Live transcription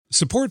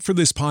Support for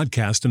this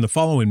podcast and the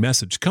following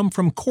message come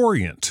from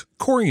Corient.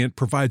 Corient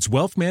provides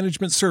wealth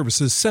management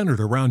services centered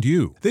around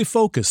you. They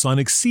focus on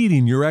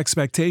exceeding your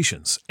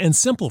expectations and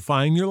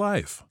simplifying your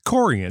life.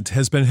 Corient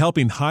has been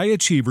helping high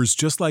achievers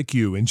just like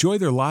you enjoy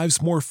their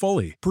lives more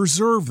fully,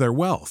 preserve their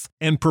wealth,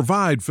 and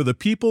provide for the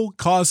people,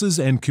 causes,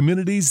 and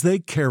communities they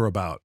care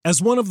about. As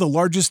one of the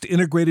largest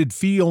integrated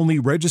fee-only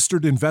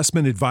registered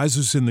investment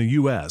advisors in the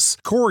U.S.,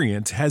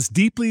 Corient has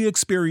deeply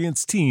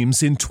experienced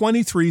teams in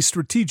 23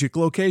 strategic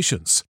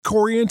locations.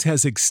 Corient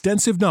has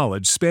extensive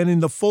knowledge spanning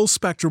the full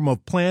spectrum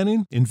of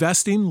planning,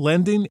 investing,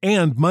 lending,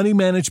 and money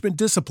management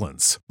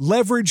disciplines.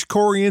 Leverage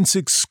Corient's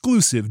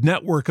exclusive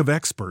network of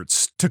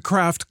experts to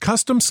craft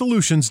custom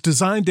solutions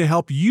designed to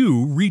help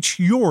you reach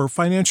your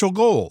financial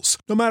goals,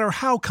 no matter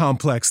how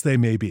complex they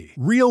may be.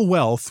 Real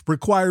wealth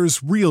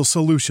requires real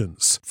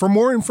solutions. For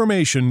more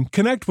information,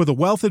 connect with a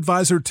wealth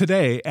advisor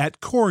today at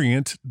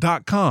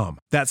Corient.com.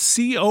 That's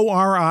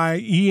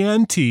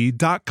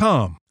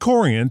Corient.com.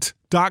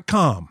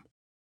 Corient.com.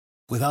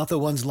 Without the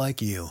ones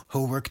like you,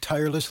 who work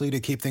tirelessly to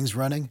keep things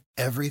running,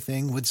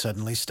 everything would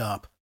suddenly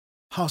stop.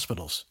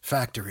 Hospitals,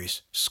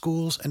 factories,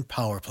 schools, and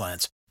power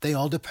plants, they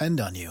all depend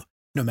on you.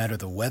 No matter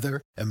the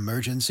weather,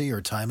 emergency,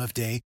 or time of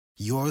day,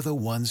 you're the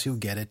ones who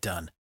get it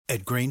done.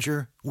 At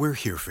Grainger, we're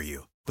here for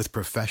you with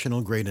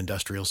professional-grade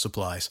industrial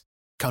supplies.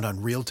 Count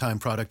on real-time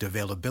product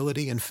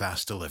availability and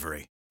fast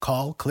delivery.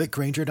 Call, click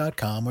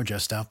Grainger.com, or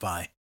just stop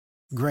by.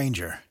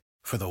 Grainger,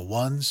 for the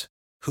ones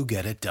who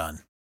get it done.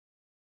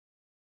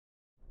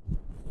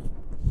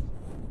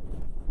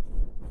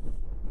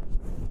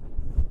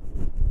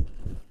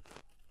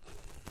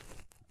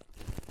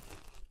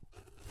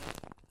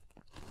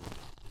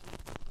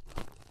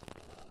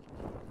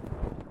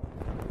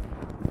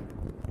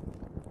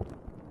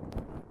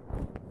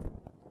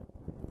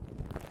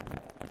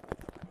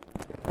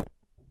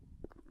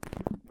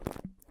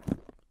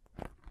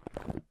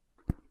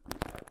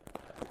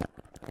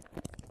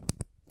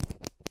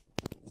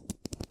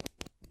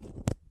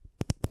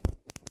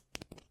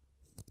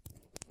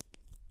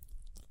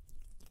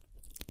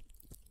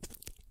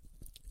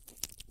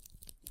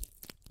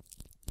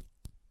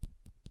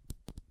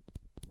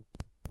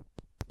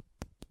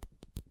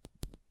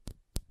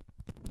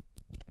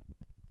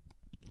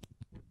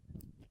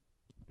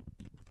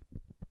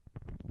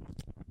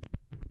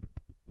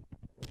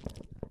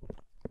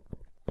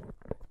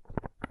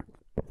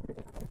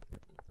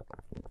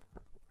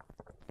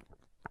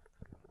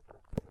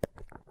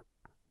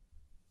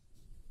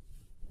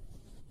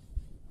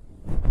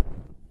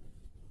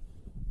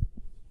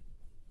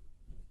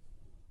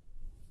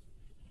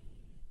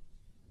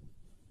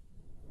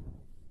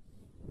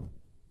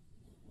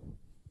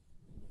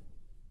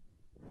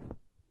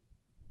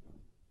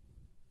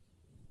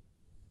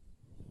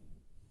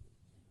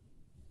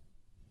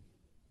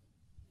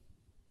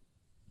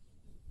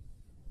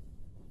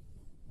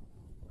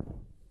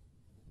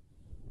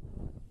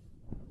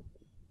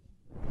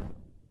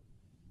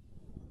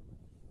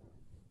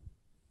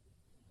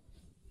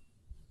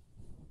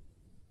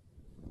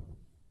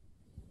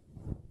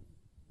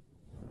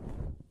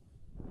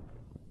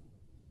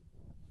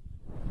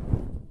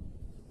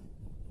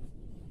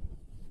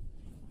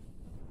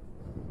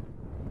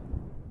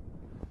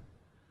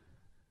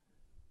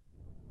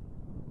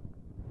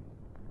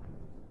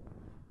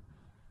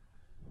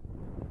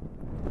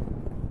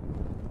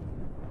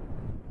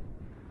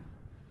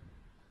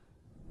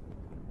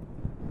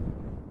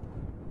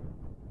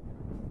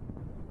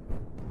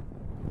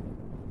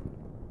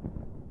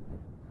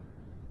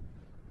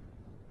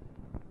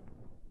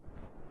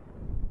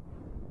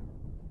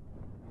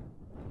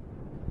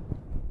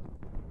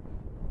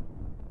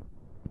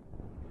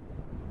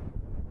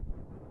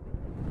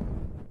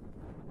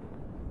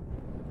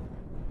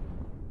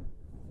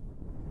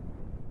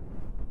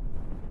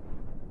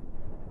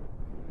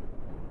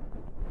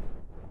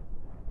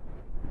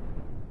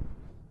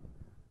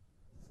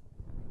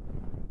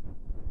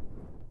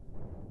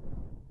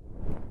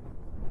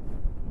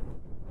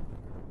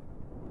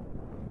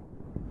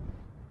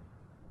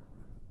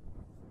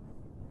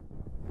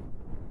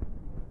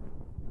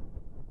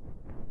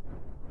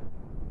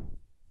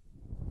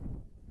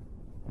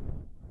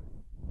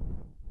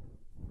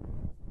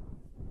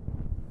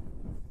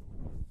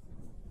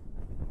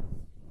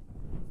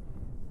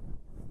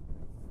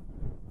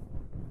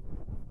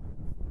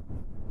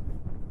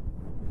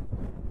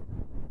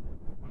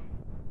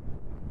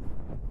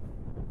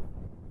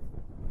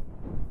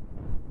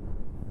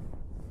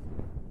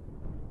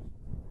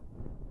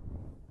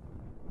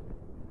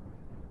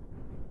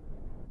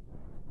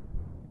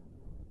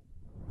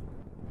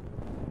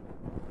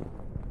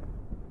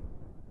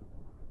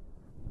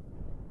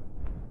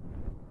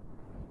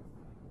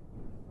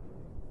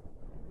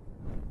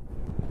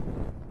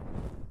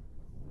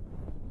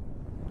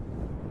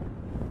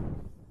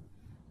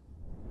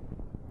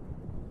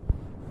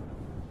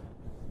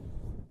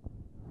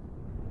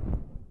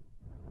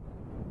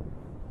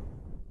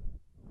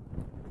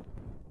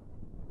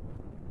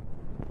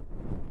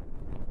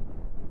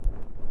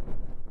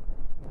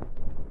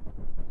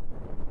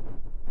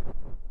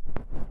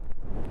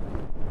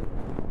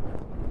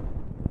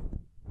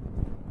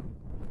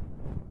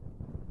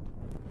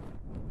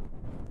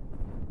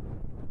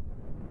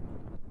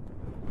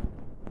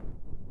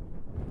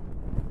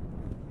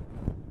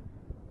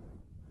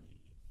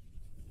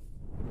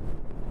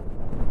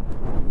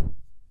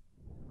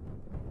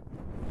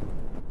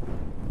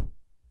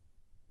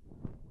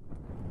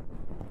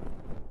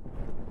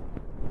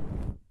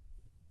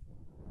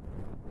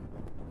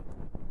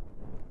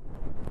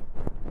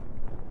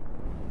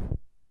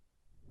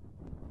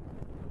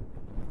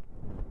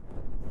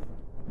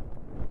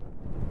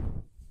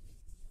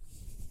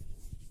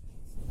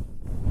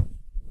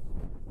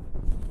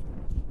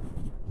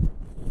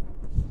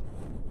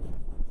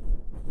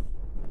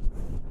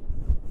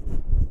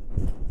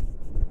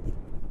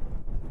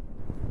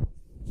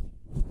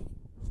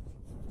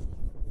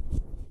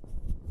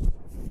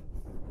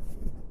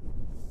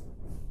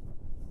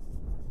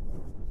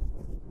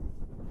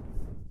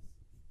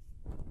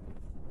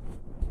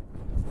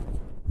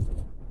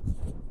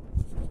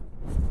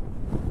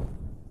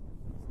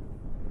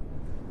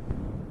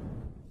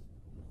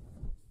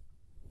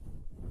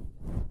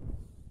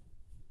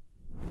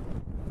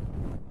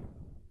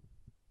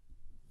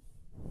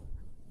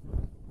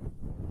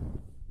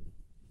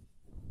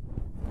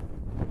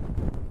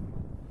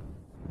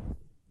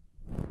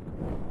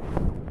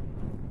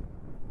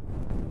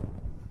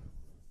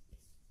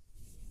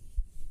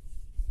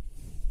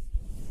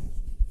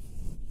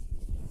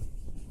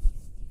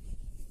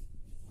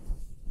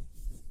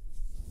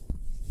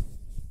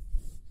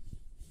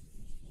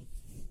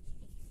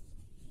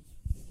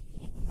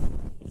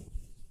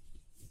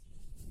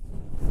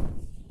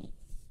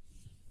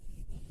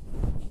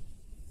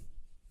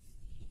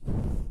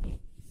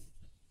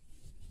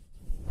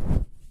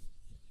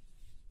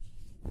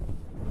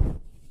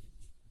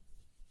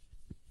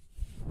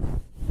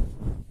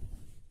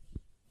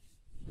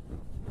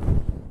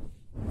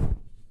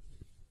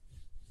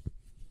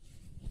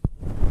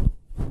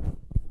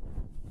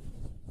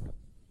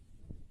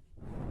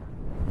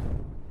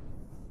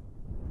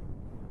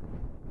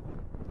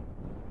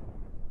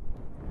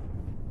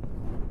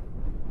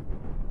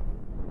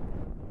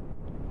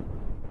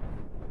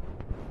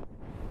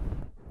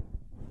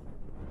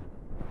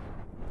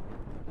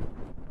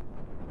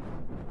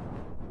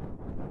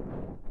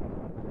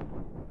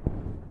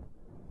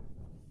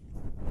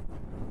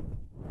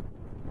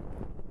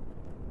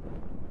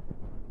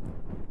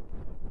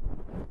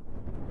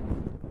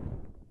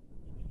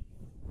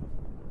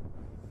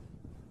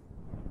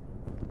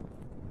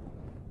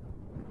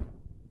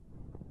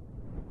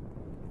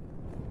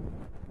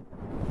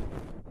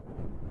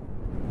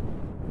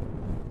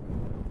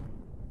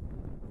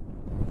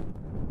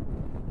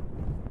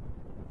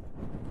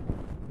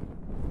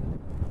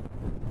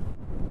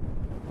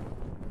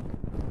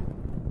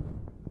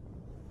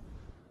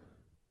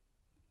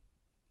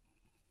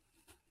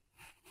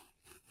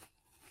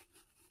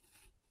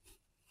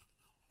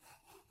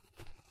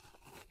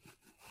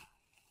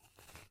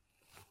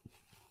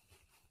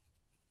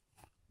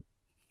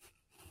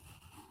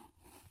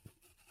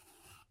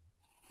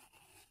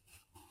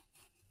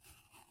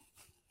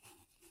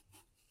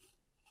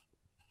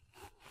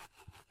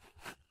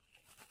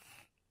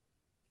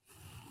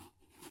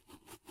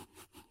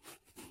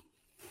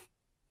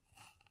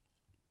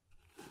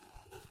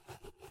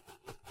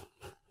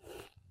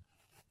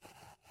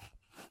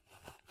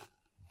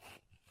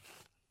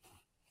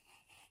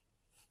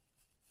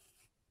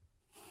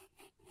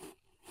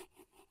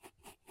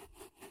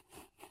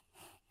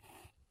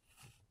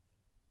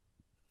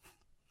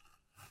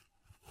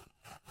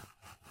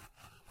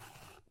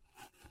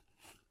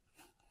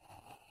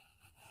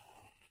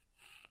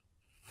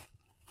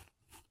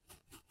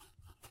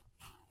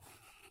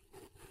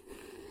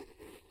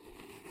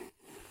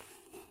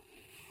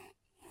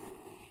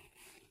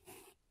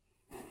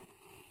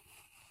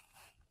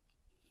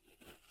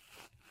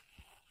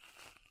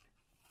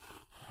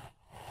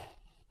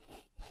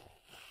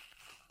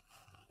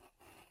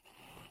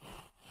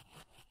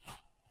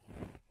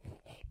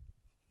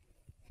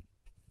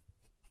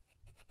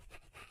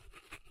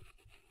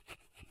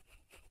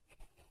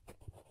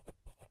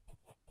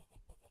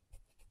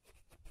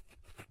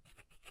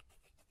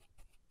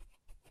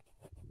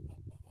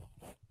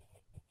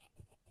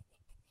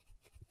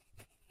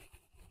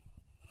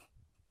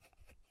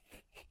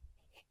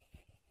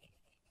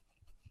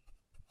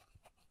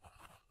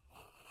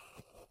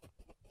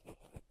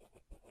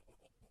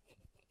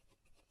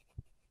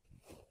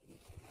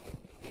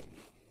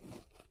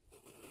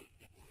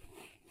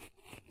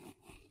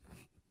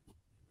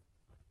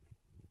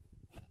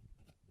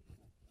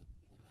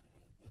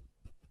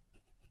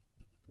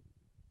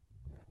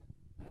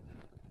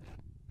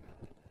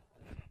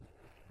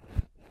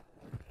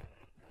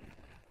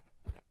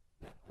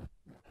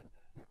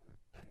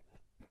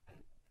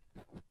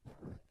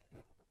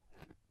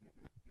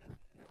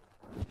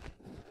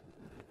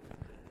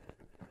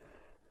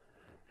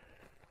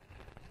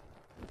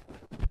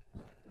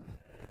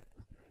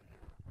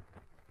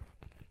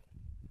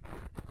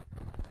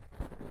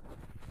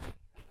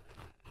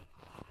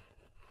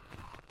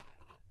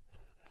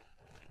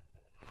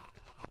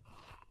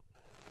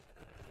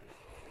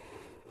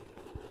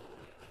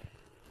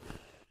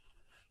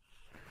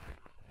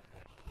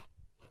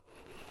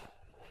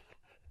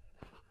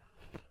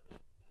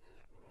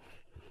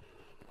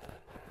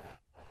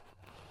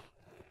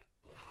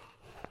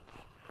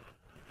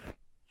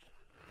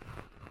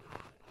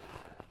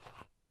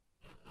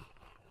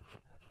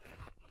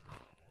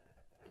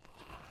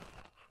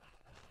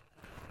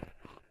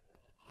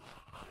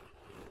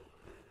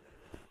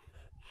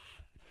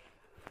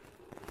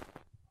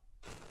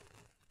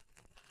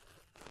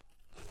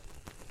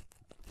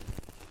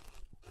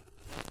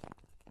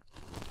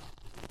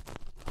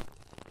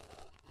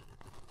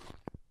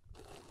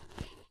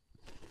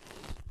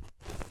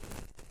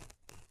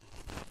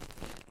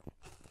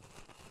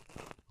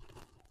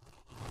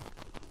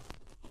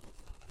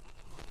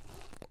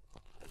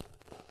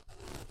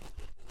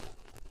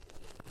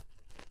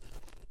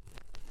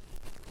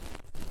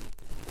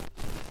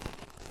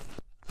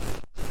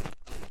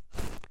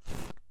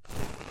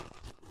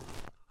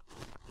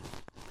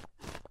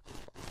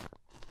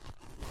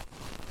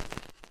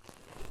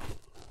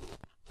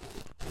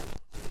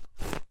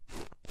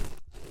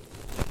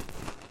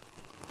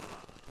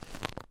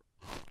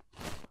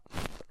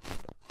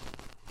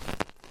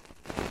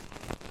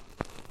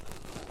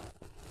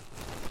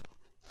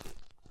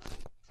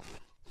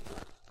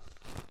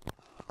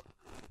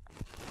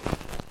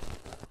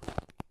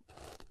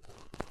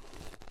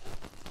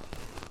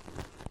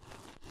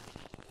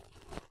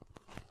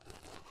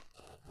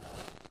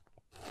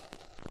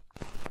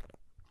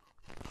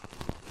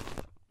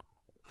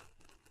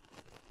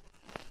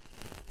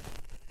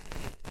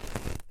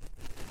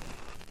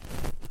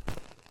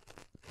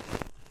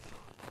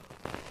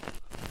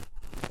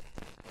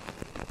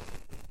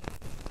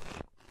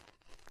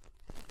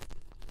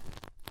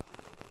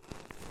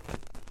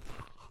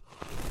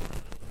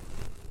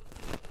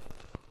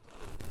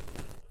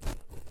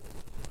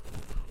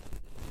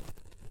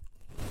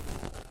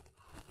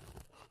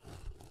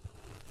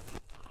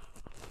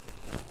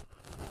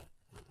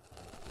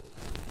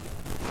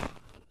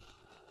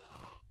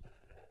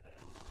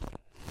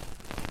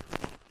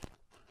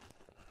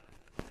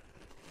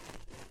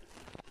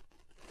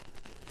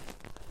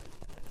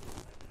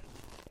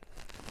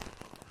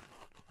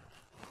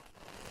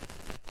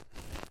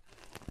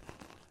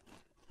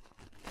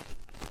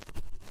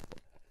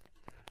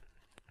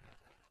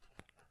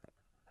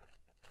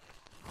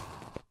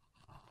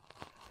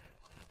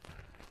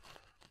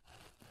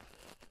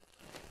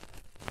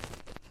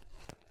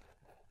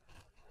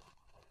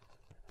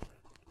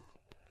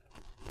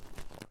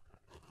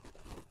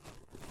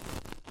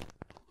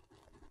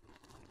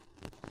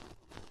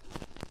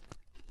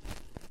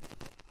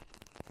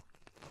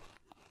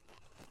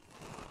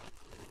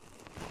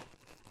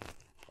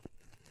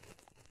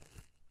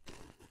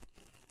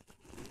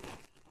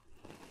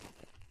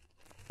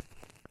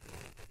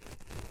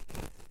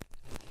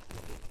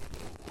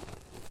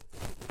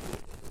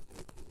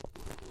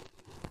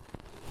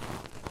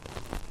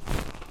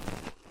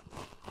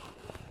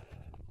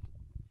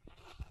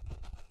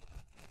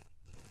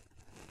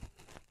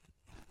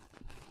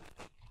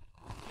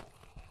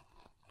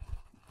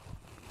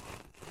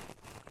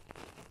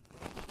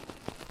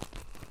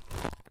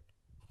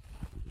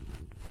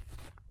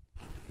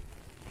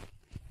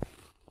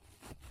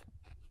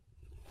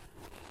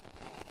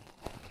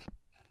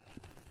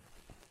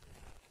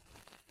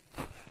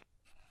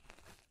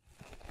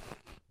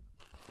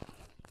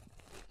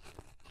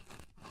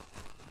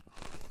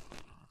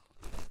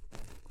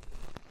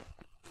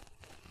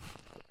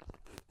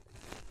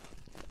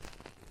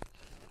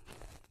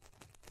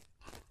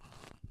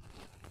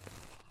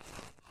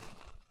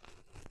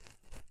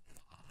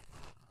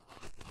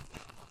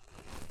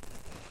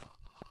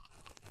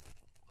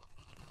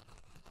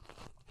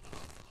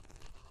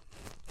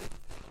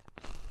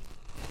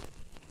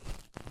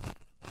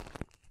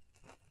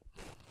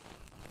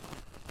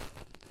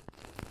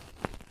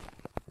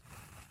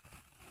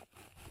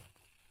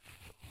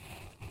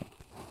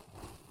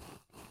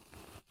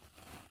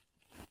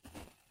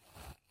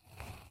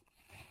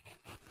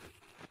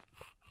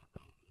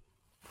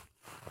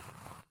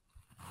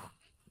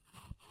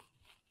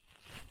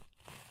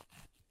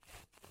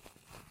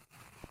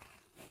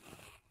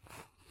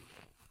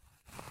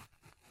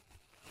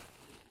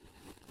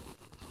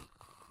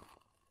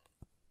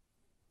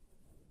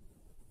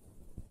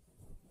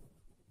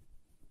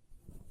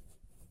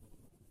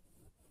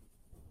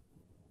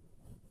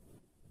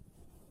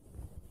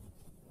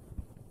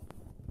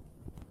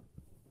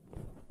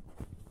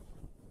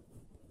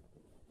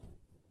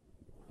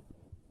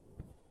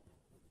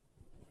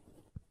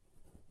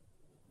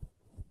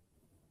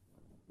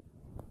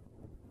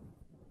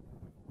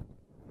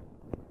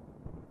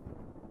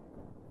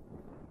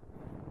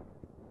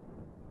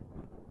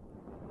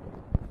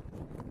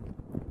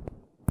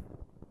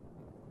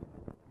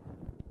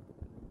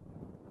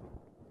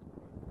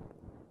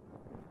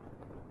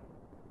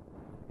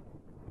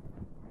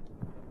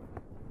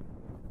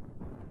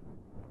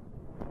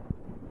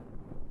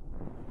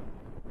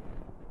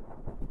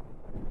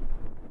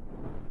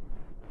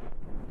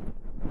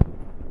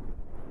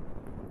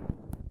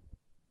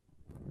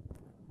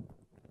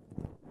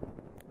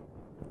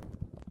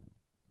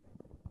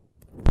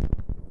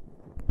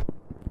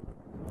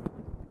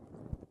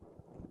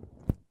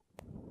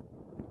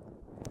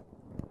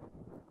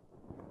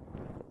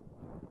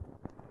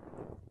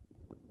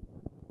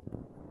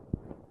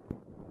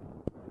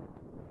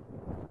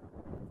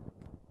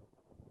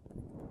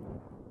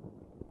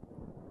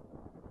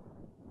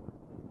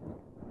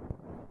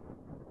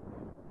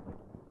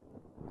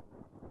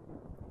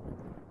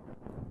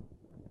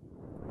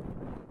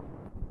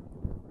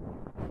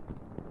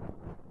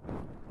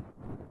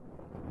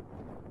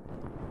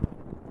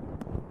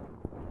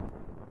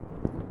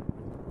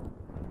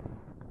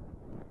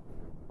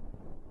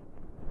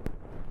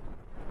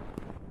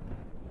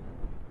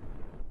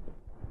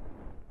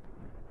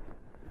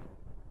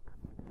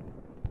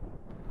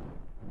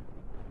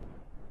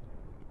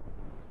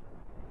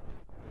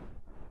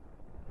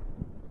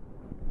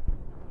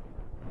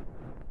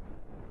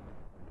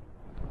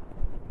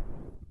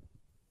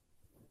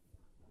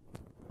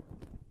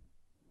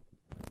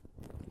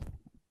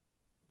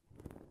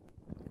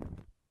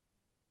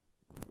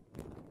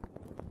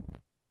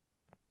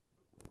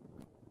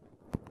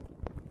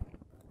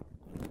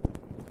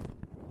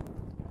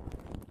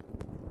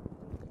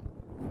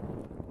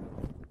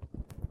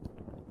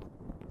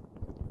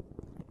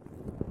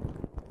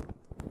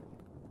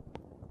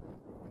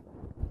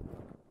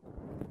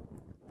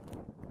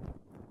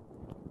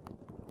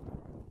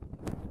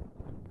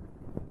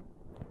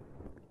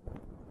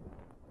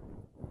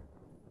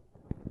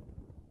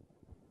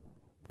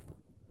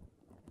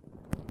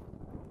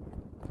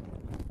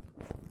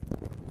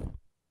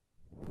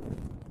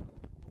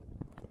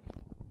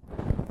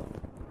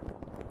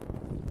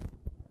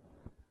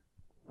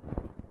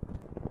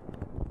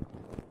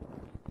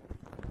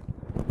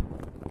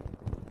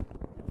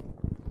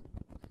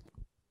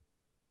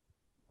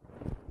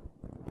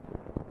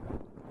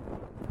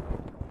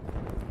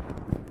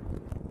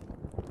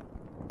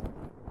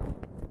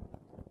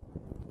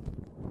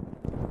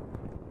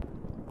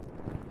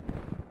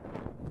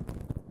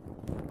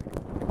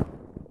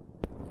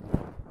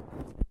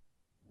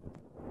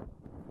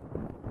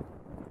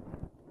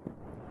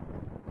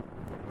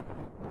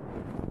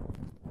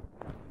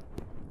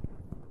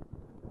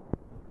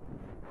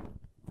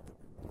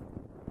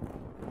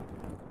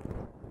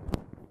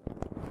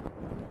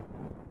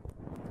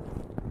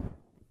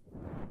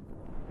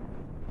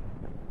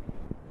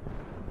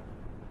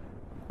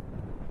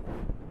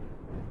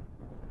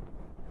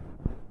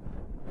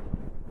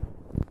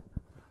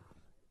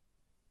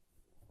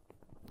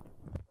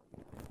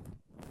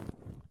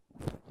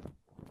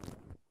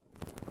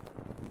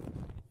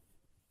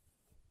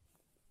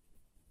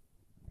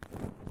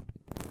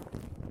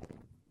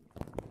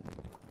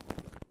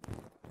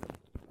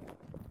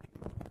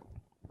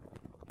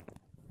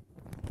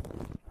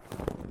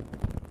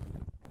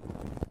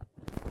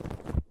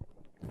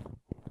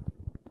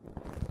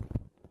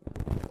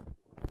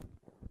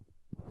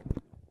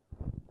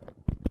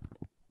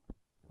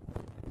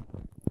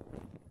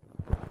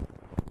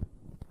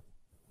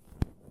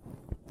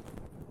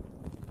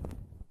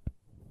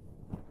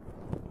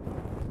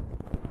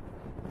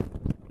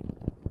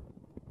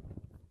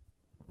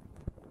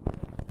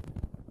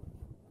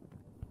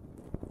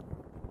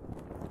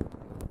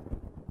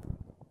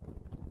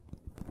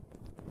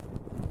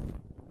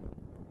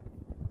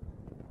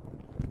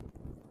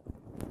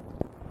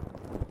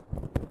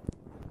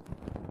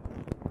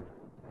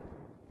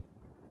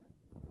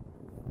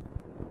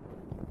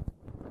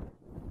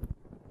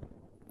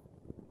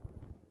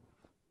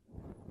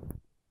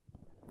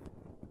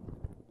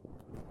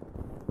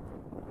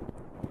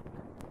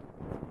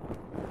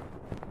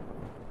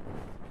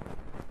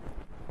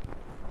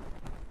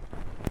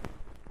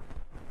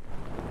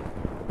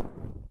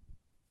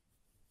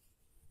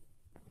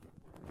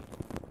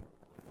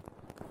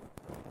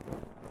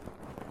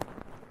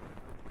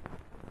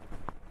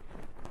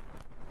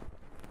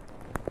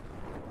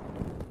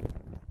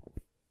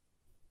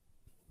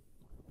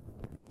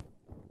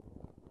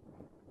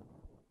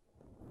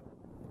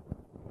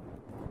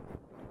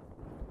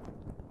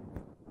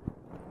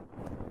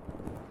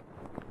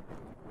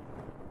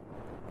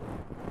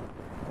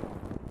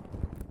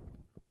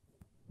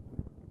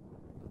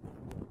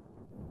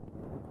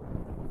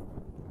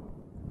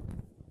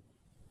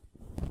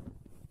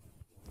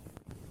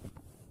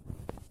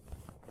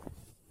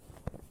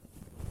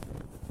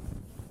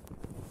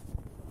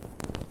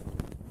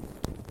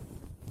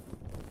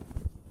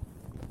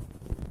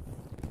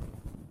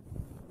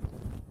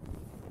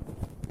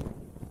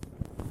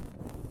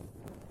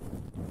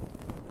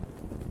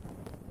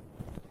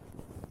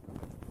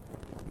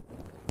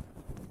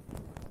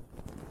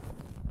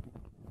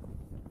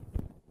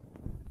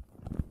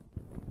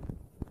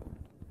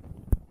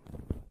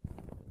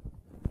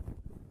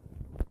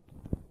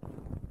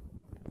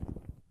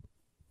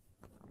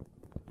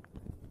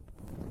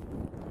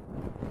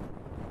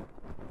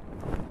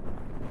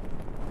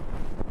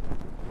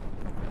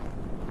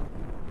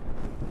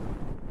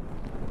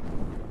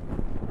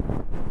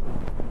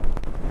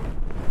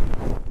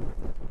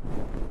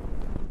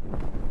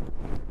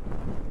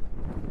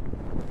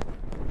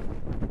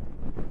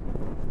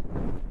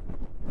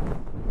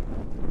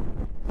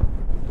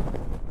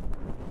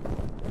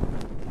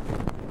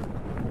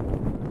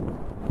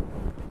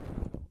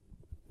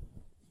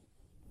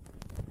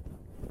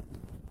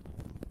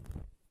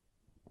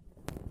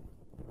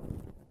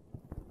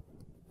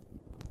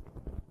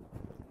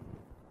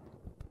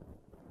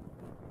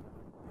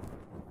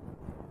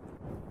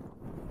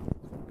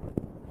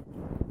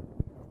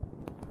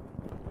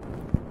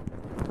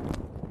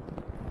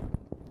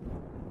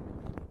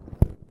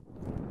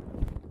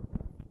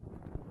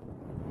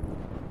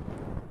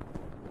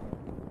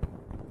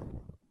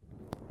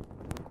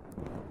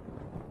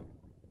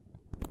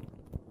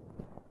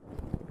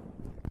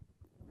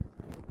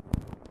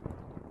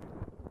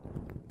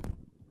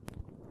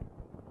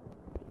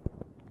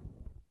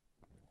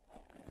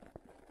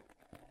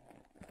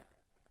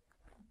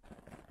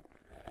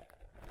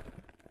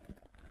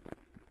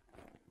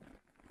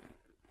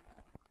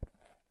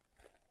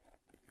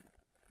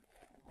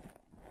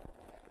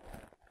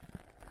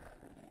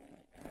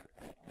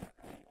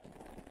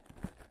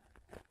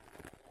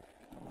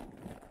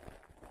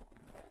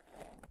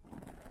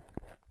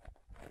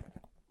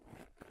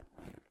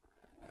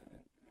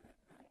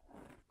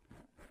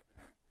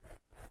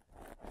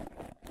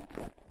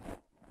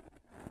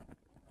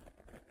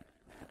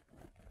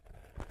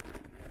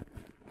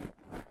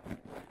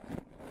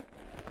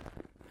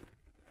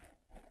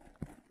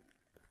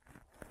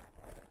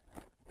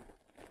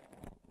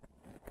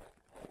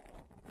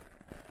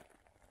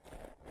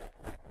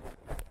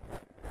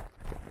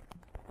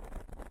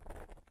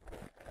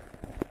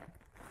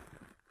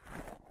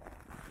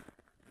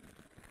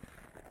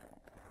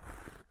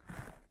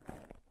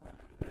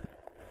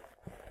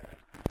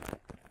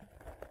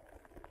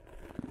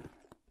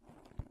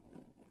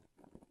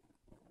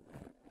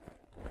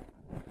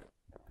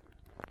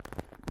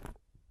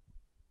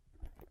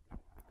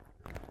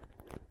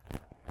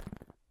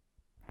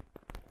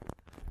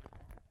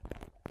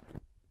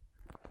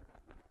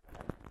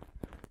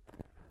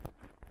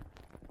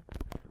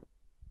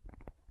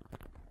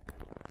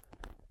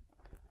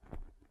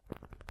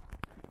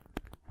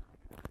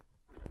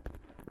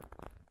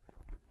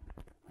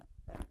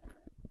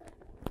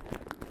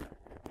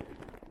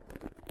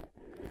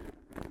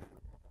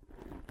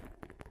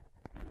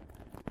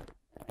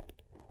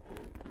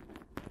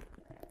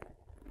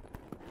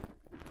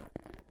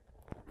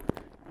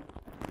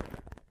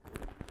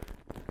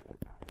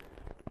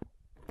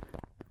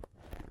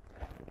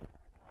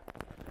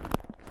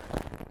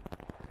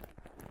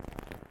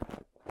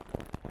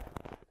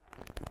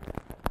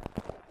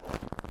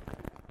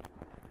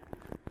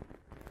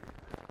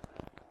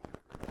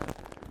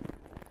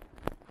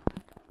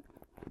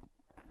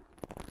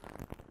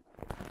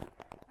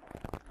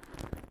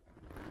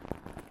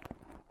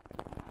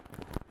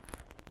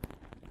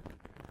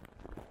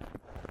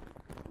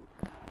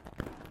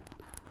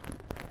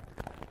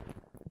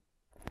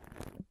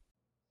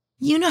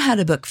 You know how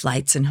to book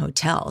flights and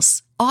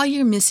hotels. All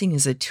you're missing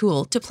is a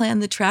tool to plan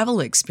the travel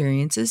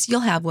experiences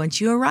you'll have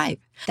once you arrive.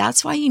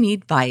 That's why you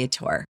need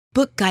Viator.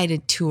 Book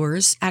guided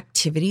tours,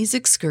 activities,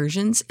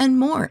 excursions, and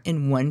more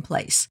in one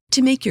place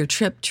to make your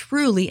trip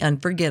truly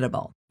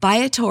unforgettable.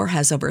 Viator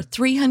has over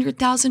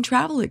 300,000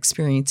 travel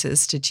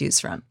experiences to choose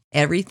from.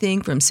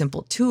 Everything from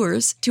simple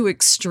tours to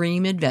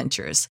extreme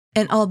adventures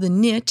and all the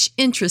niche,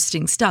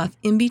 interesting stuff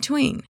in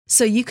between.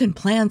 So you can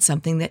plan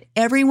something that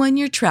everyone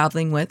you're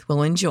traveling with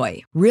will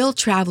enjoy. Real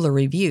traveler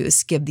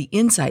reviews give the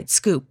inside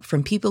scoop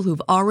from people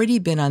who've already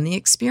been on the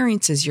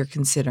experiences you're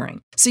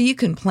considering. So you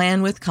can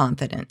plan with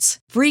confidence.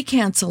 Free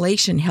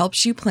cancellation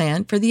helps you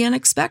plan for the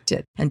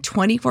unexpected. And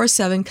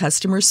 24/7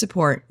 customer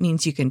support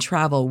means you can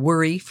travel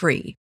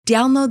worry-free.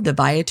 Download the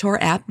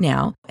Viator app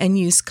now and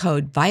use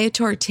code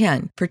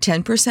Viator10 for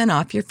 10%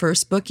 off your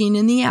first booking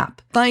in the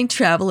app. Find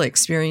travel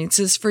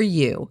experiences for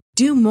you.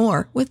 Do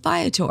more with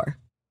Viator.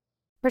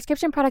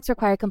 Prescription products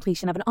require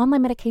completion of an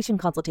online medication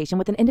consultation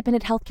with an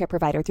independent healthcare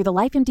provider through the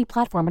LifeMD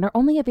platform and are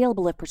only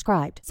available if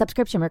prescribed.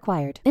 Subscription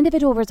required.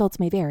 Individual results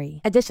may vary.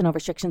 Additional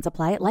restrictions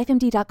apply at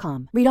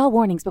lifemd.com. Read all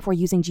warnings before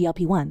using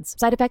GLP-1s.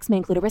 Side effects may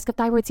include a risk of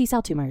thyroid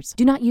C-cell tumors.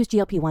 Do not use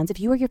GLP-1s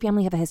if you or your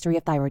family have a history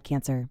of thyroid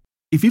cancer.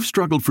 If you've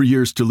struggled for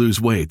years to lose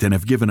weight and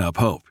have given up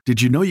hope,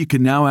 did you know you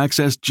can now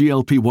access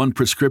GLP-1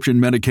 prescription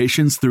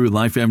medications through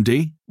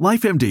LifeMD?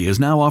 LifeMD is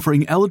now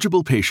offering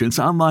eligible patients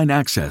online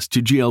access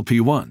to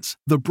GLP-1s,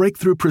 the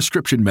breakthrough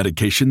prescription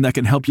medication that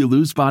can help you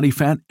lose body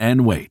fat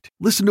and weight.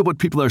 Listen to what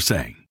people are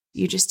saying.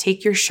 You just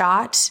take your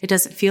shot. It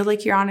doesn't feel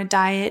like you're on a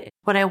diet.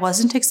 What I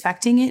wasn't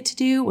expecting it to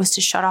do was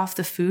to shut off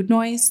the food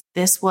noise.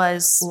 This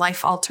was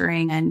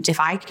life-altering, and if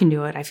I can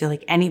do it, I feel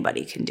like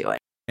anybody can do it.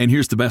 And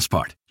here's the best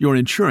part. Your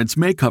insurance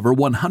may cover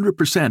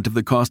 100% of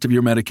the cost of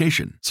your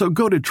medication. So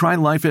go to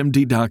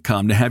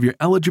TryLifeMD.com to have your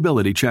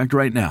eligibility checked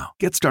right now.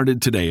 Get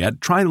started today at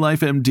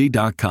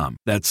TryLifeMD.com.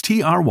 That's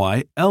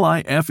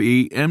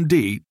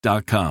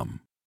TryLifeMD.com.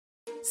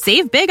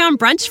 Save big on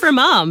brunch for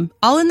mom,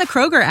 all in the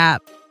Kroger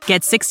app.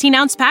 Get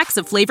 16-ounce packs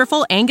of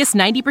flavorful Angus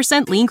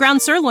 90% lean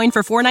ground sirloin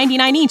for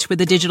 $4.99 each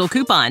with a digital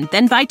coupon.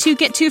 Then buy 2,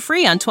 get 2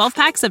 free on 12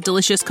 packs of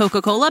delicious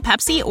Coca-Cola,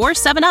 Pepsi, or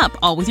 7-Up,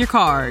 all with your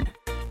card.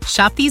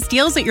 Shop these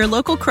deals at your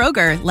local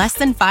Kroger, less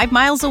than 5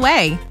 miles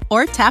away.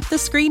 Or tap the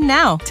screen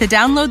now to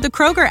download the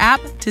Kroger app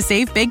to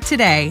save big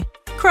today.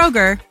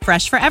 Kroger,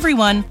 fresh for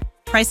everyone.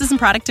 Prices and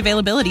product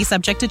availability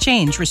subject to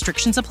change.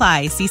 Restrictions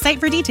apply. See site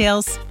for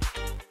details.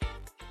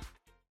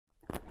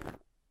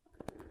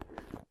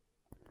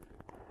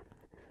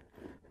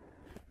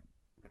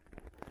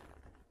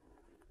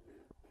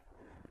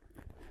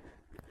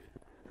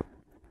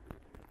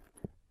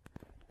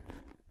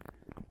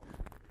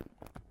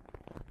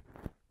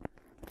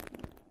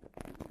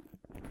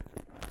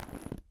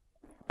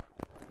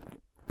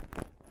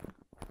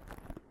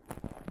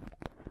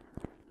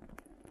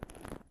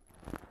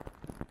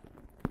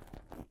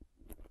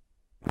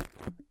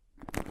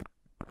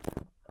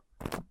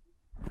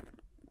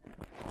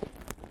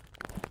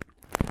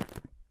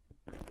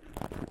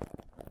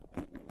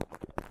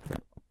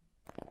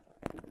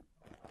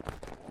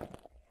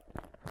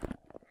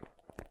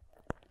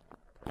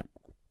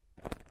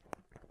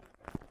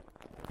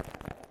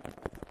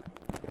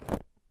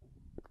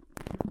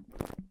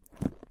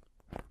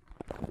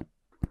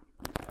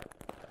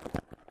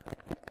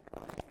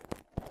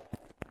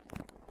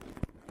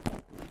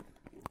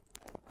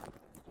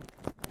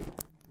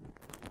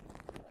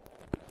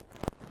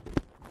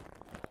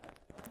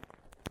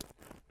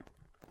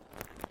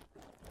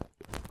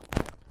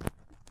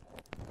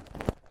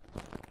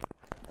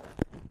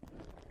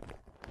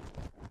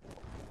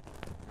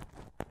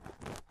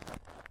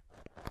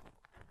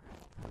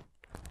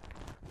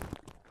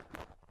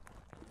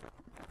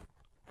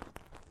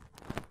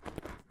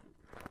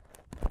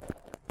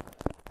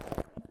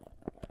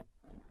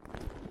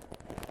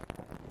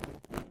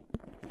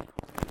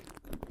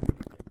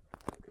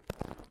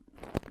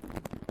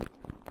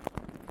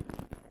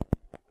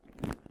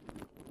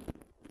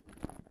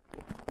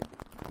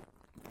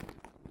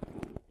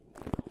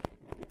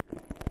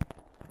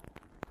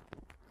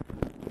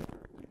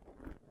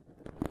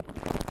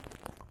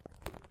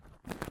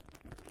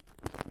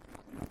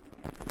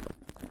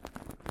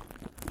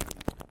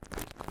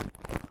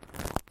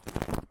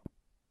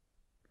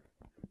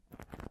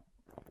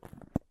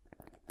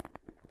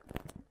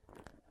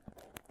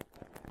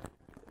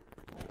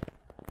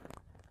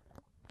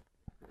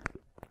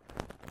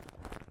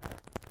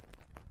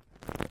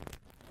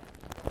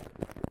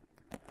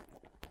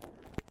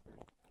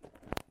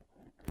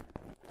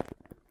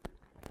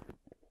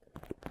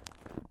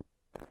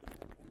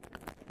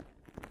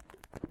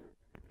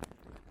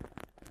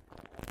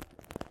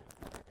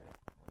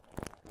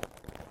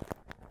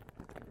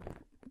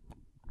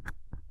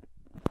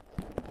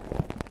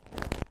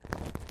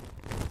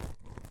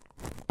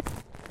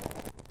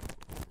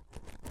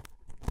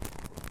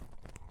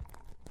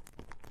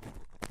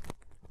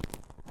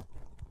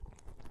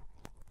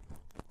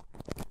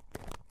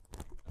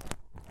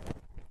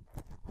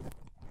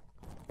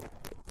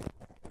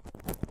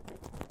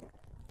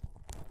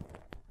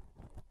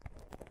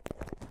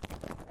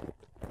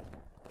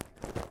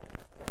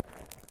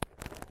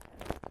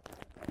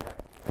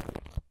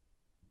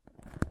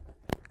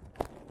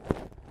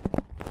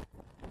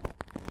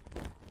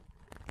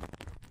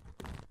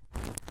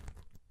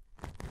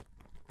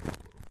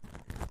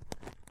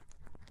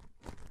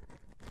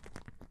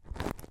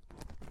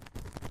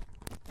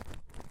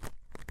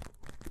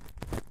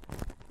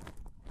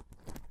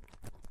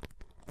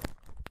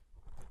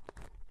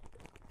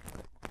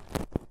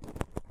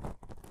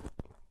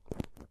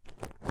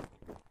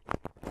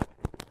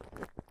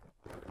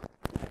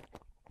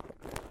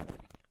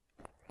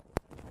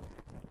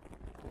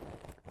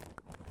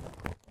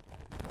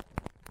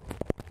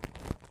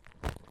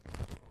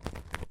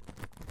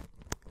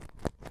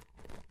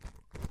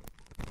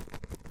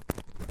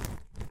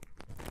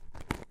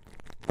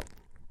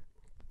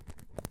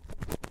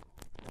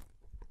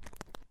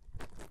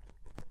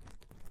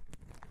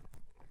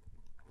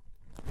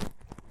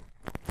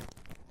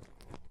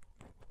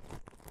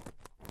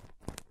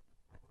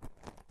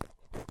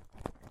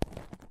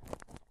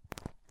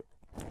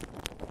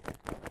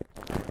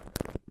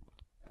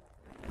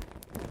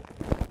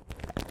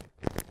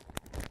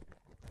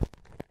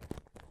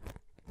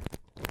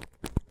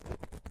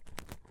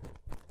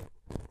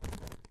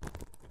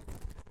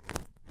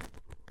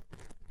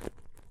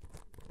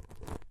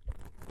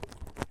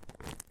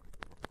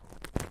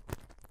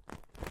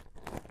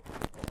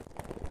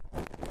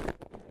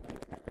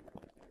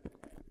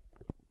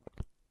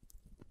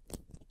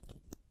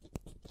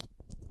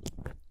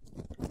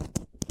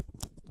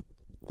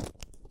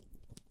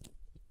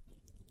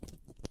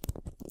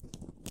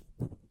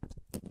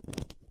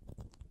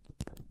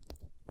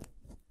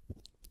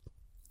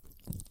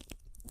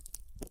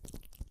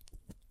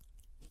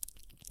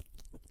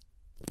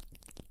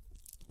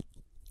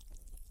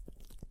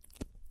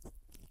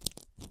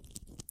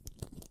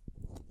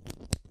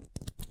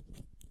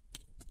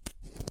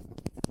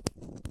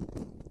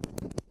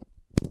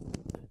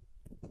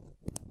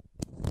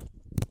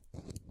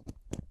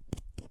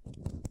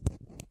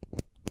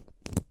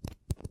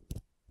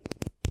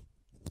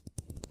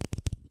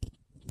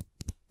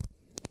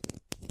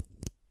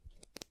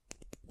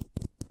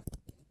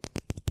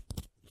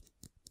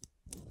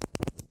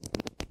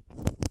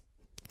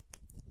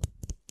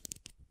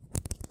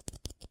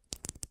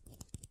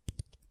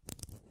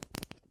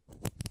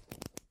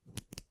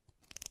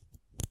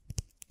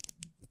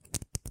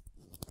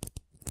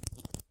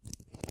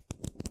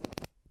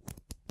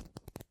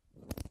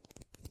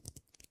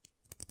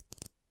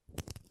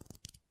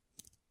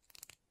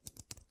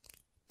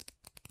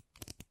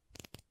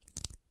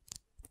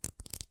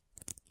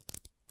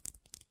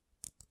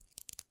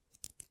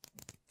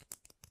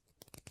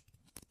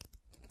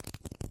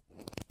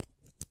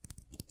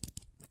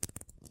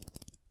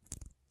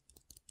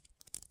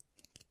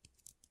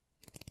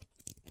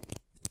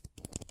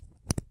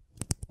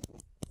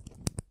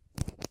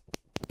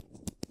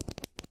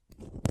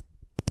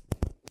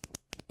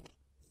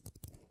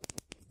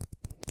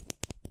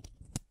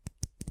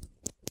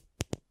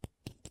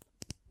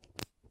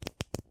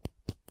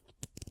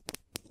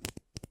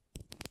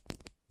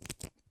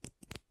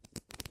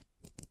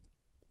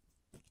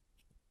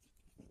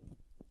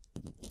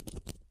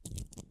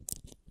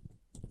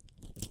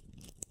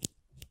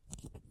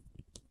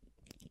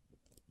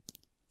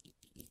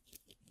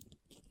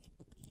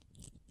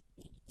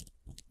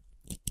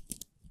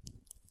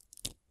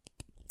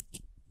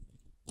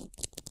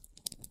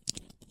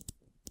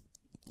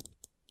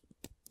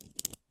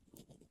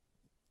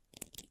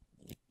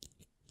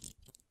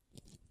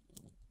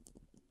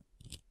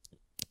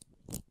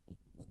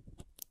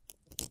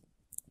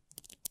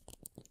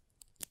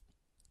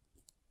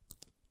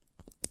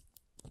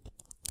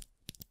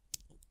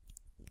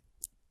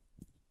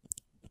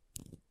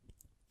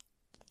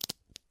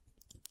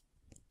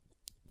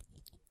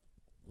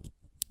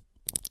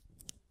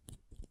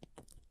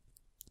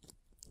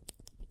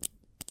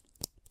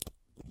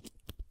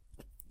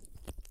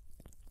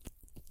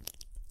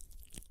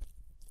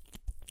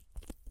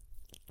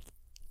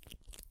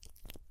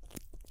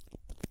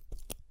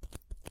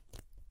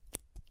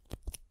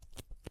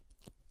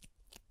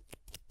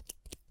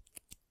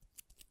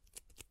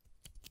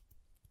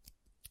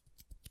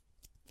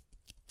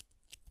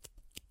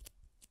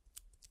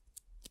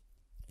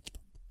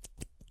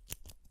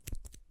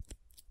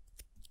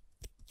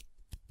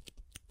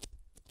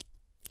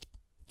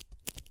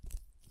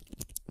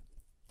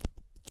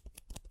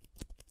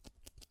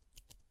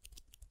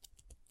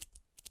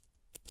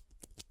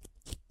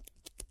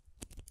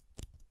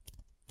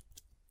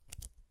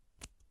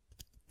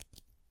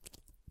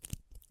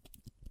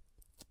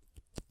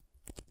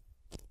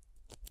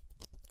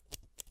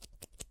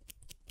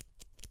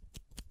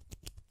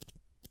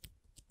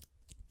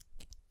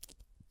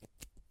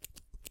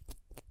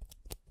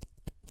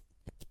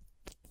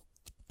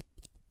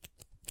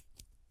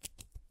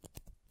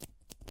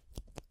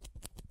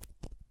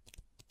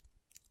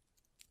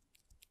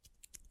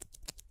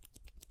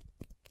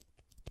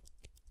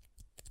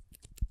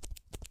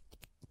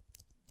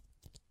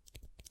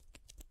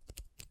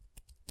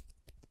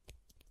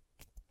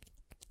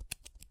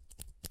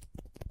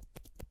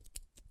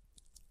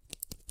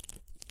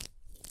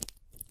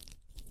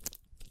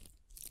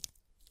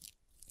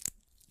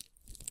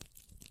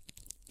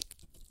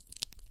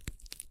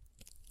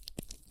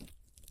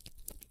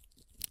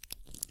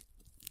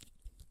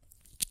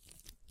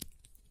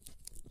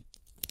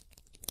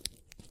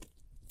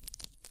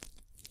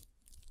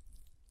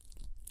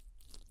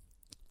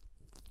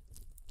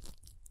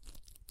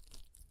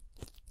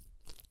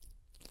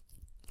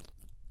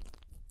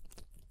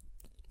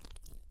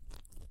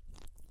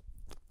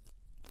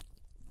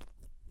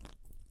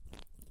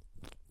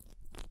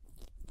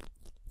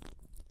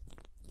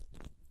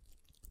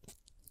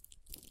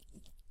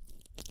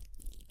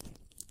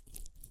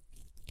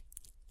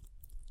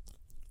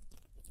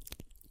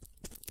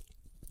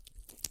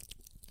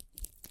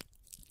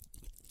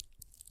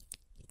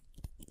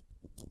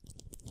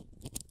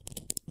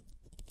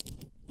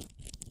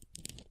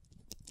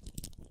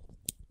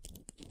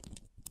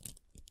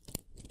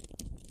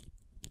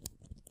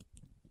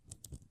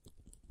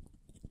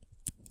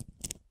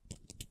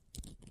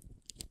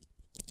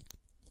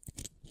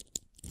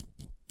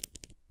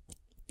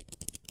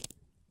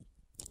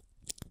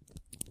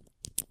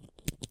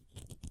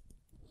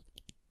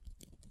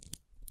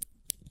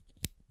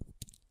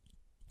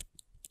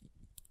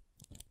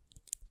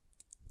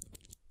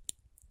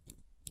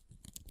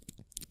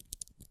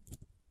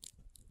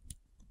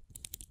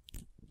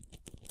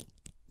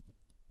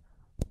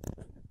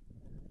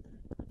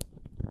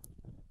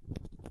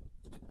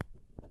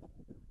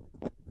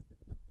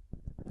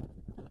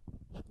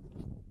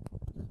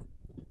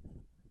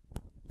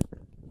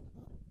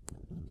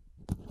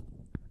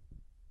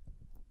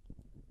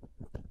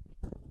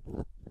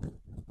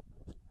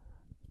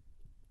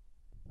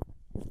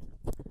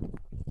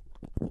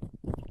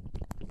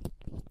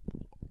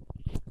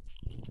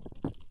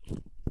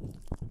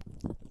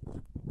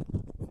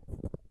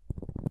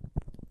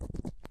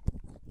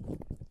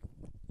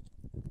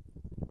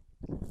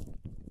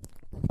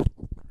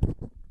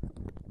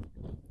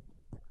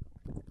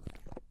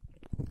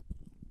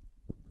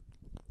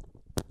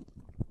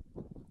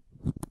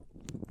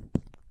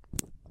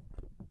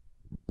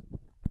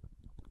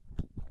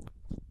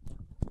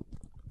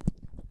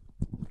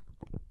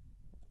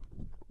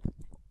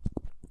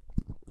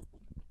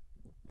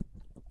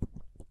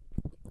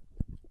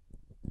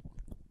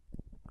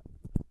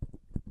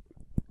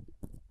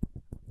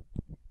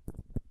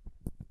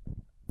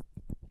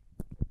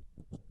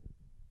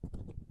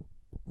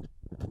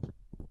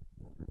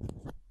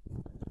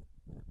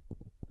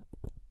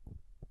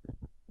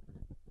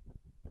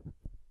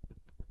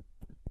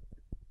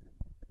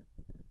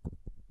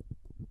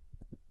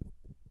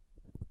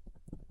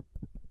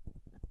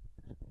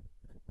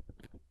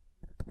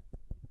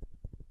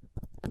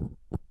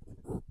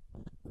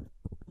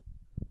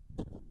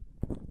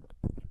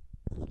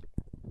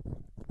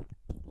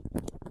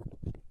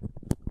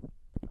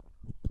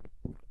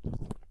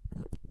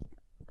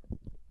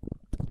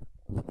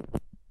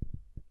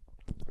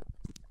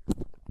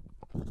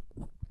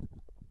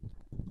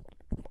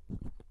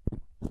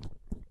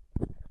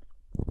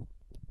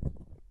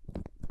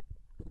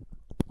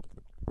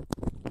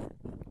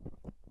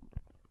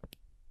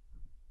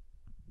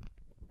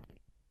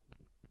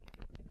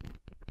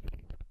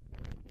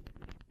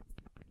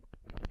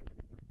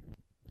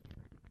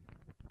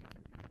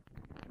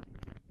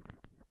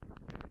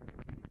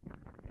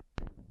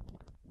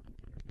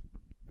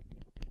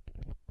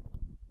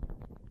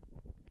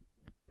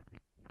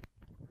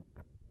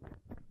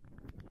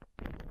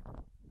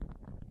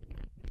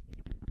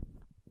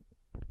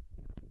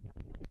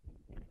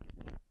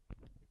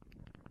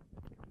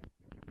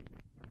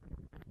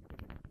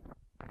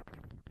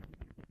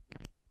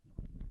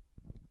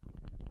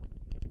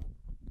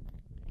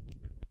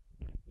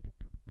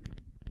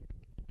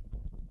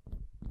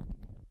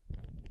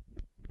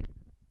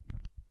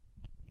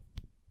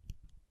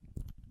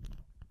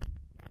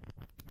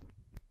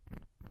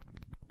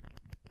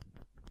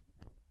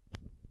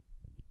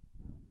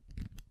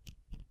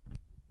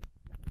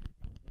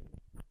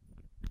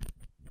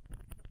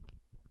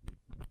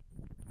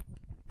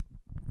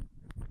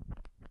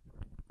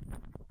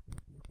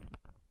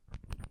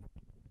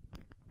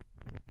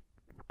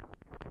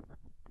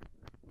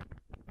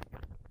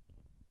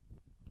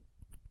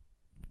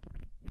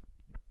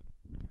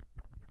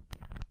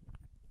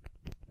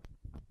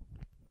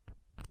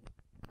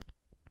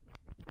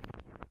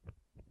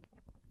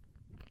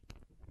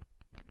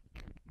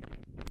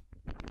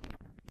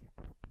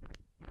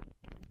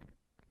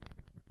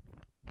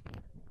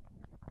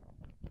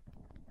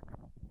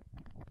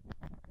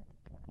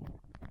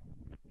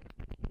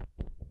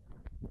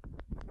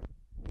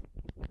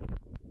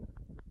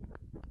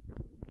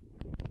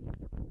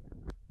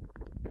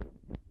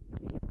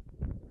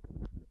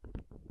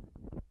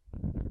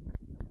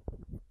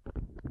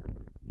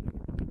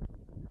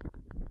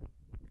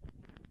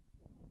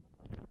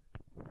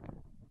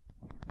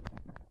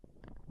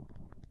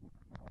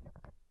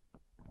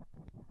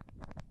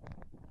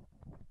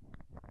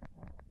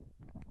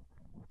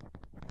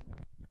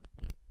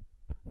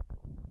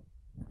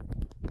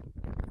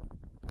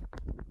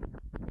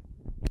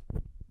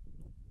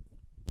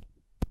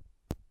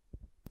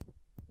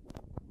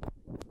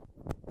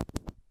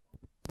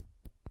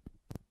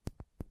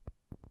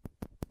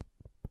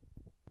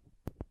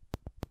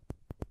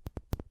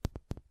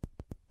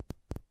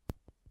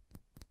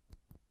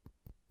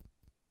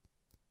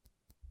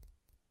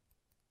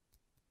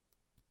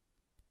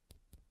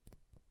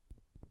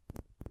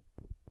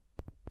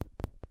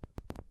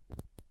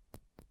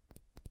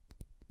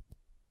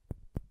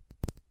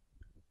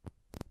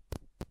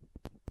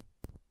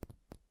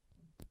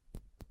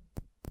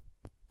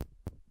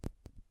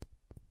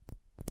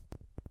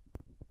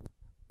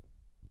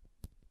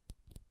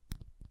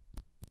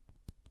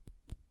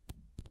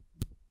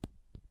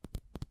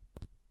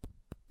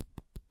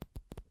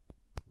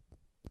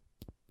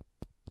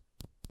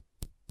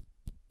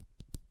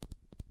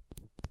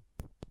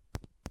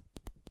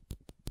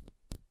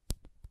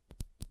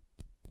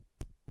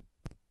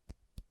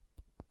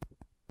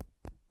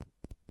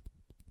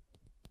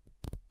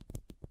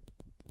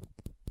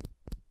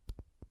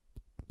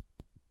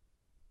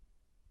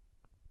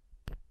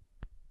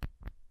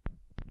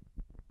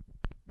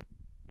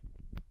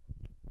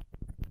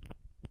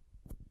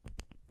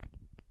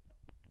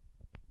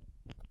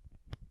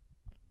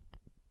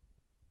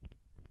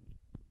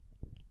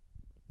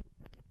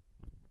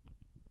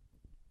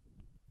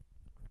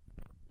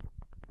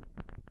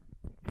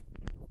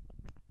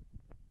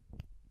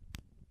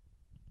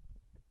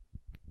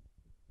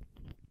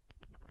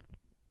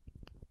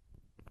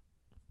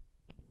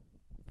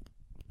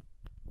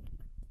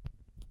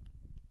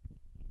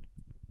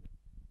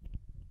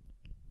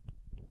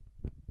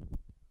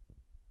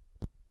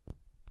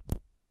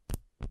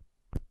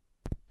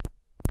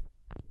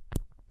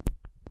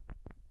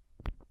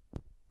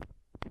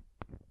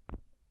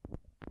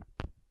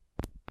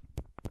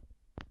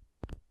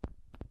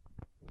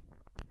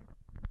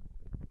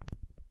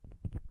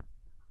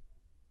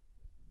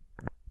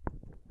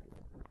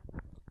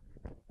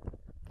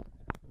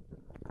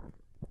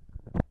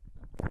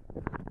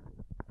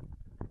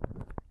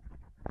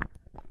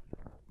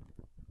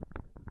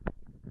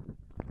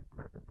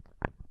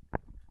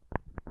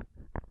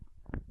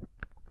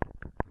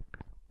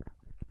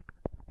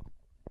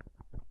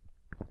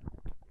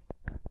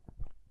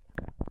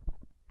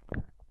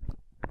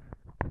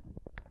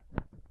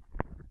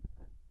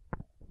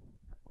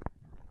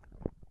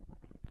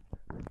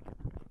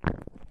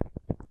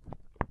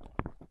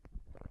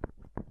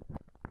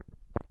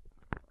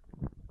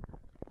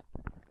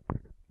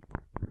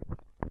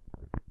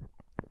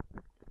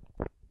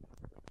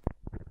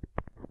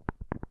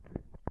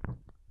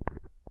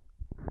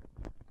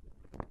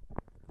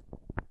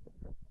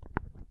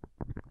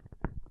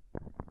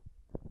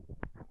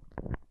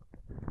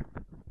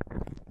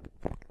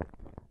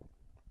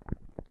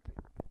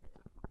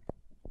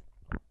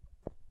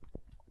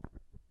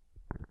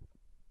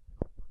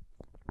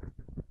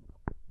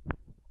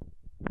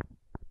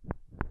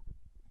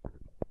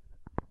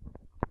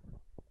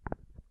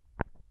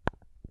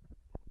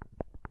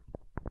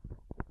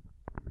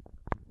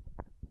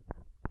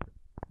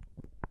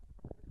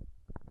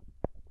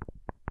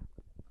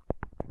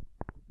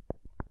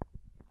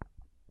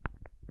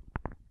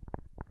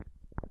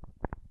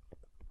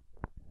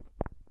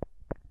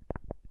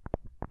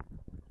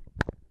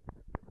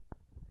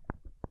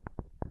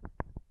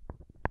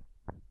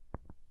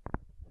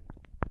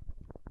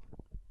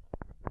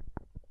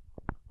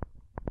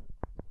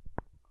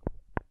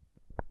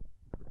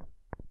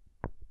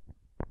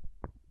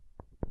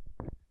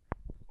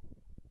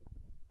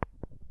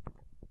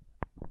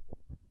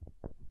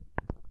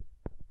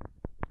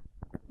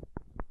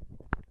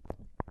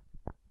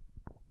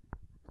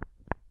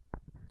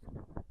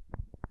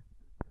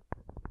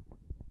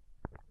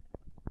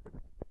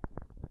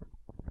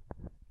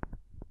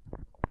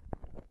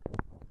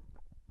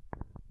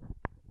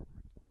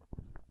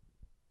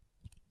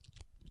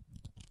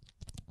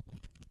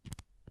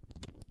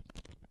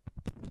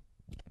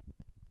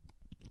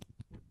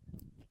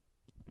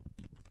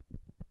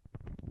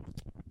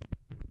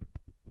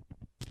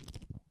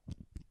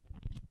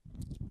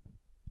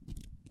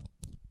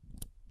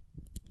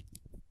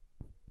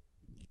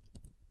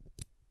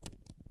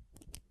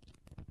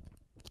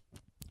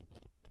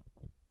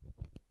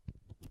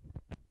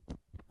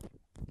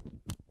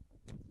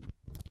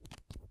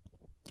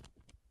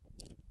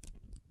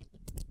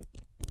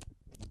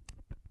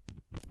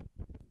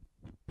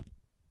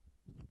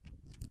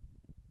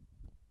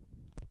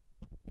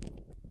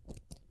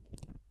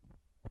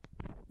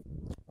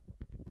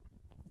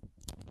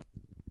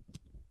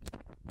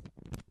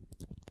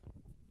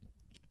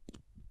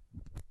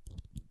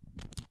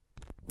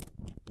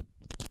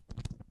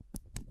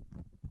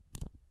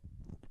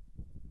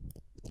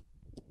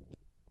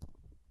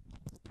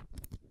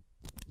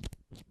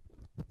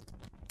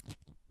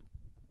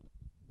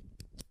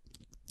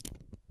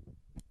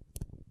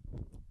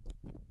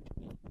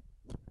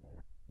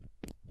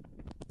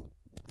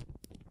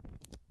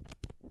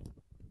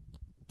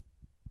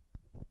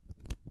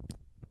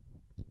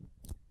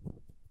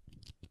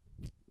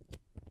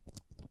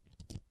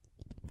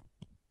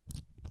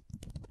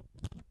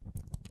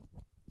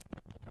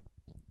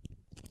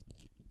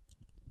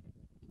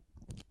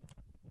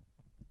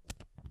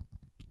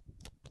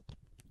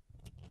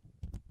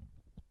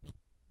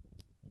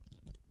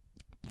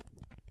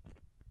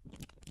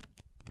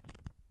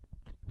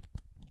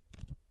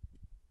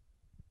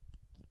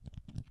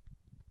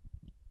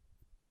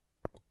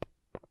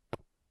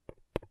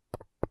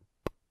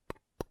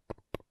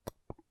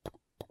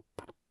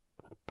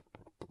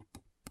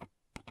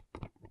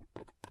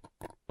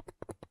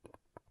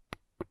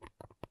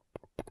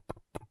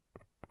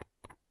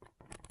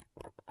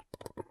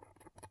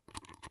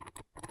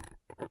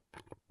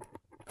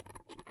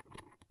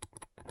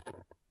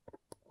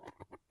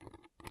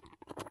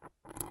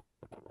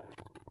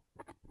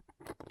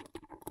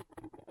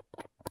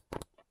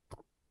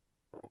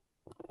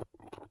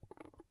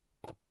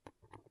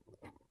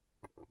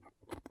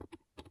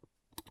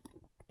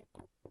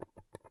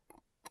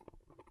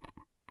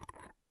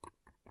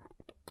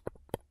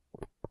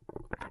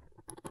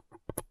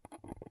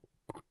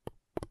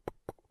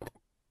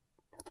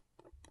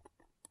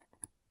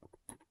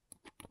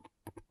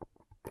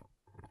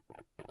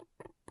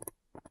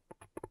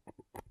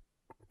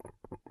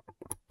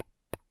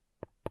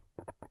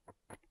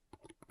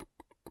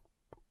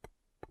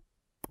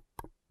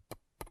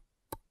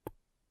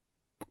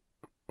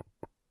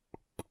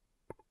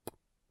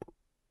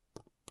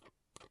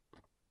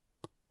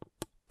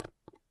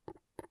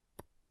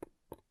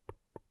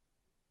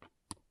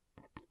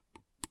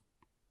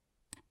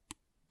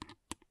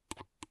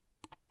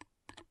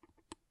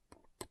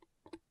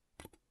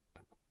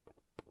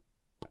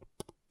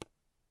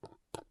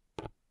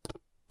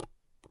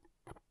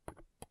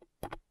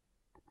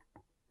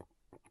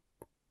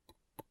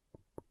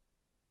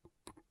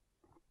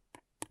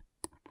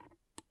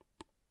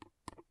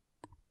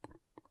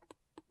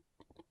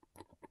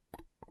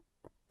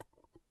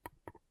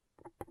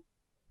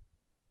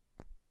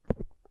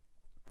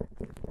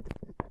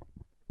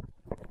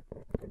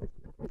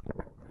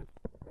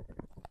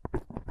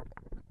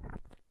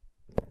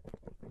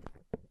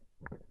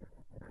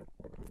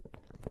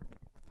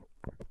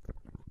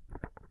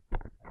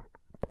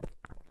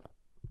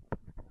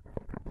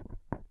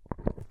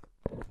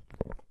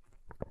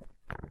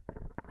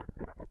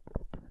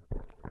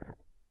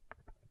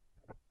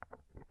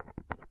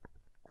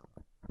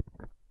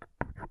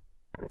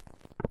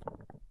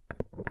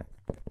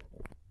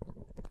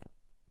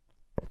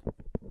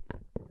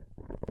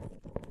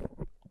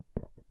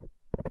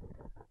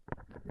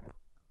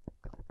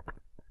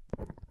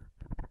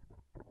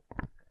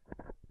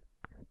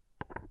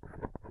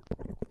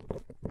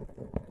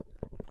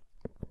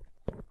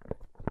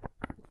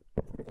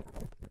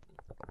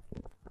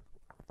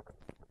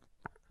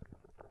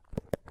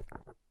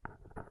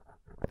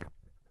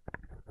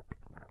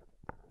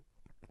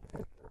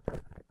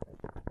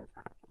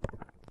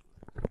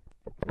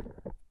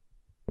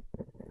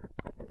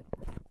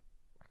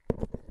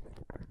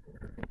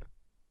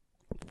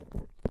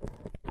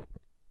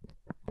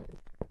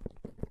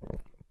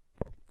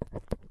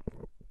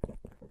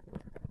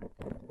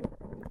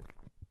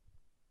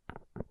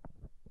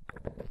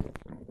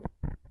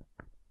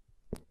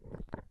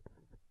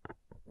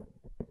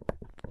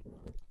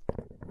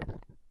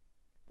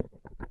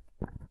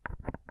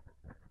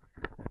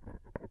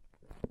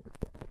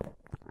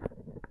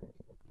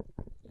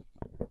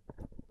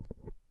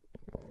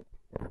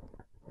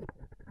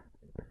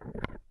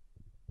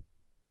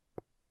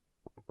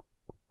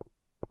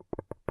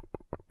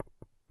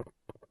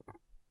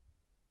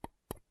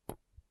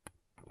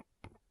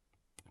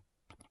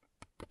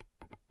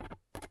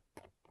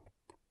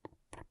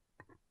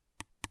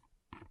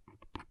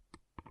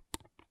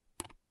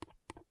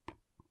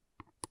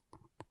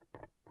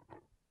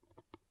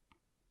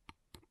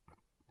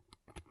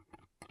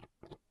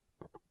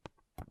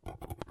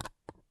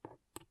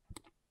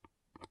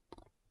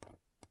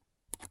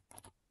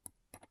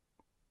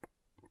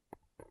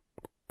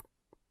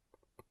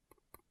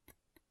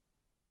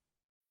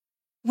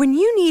 When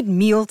you need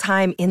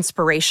mealtime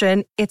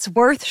inspiration, it's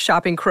worth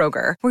shopping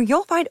Kroger, where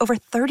you'll find over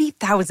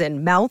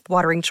 30,000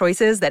 mouth-watering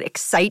choices that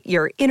excite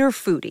your inner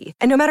foodie.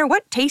 And no matter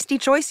what tasty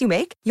choice you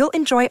make, you'll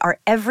enjoy our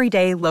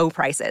everyday low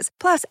prices,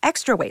 plus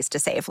extra ways to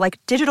save, like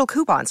digital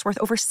coupons worth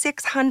over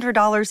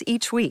 $600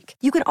 each week.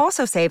 You can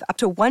also save up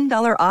to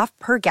 $1 off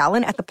per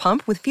gallon at the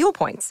pump with fuel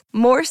points.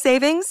 More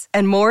savings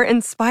and more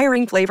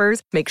inspiring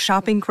flavors make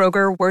shopping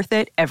Kroger worth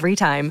it every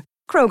time.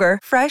 Kroger,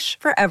 fresh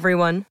for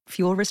everyone.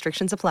 Fuel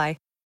restrictions apply.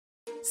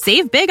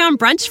 Save big on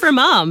brunch for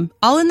mom,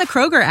 all in the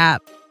Kroger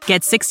app.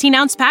 Get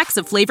 16-ounce packs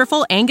of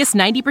flavorful Angus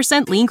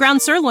 90% lean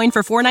ground sirloin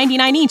for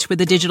 $4.99 each with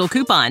a digital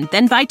coupon.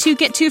 Then buy 2,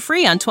 get 2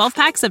 free on 12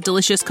 packs of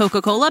delicious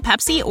Coca-Cola,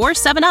 Pepsi, or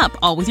 7-Up,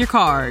 all with your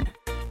card.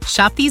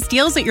 Shop these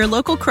deals at your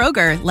local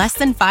Kroger, less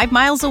than 5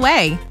 miles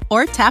away.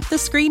 Or tap the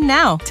screen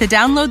now to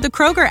download the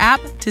Kroger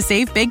app to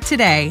save big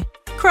today.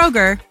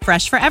 Kroger,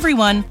 fresh for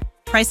everyone.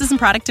 Prices and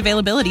product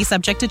availability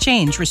subject to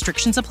change.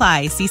 Restrictions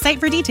apply. See site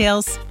for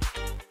details.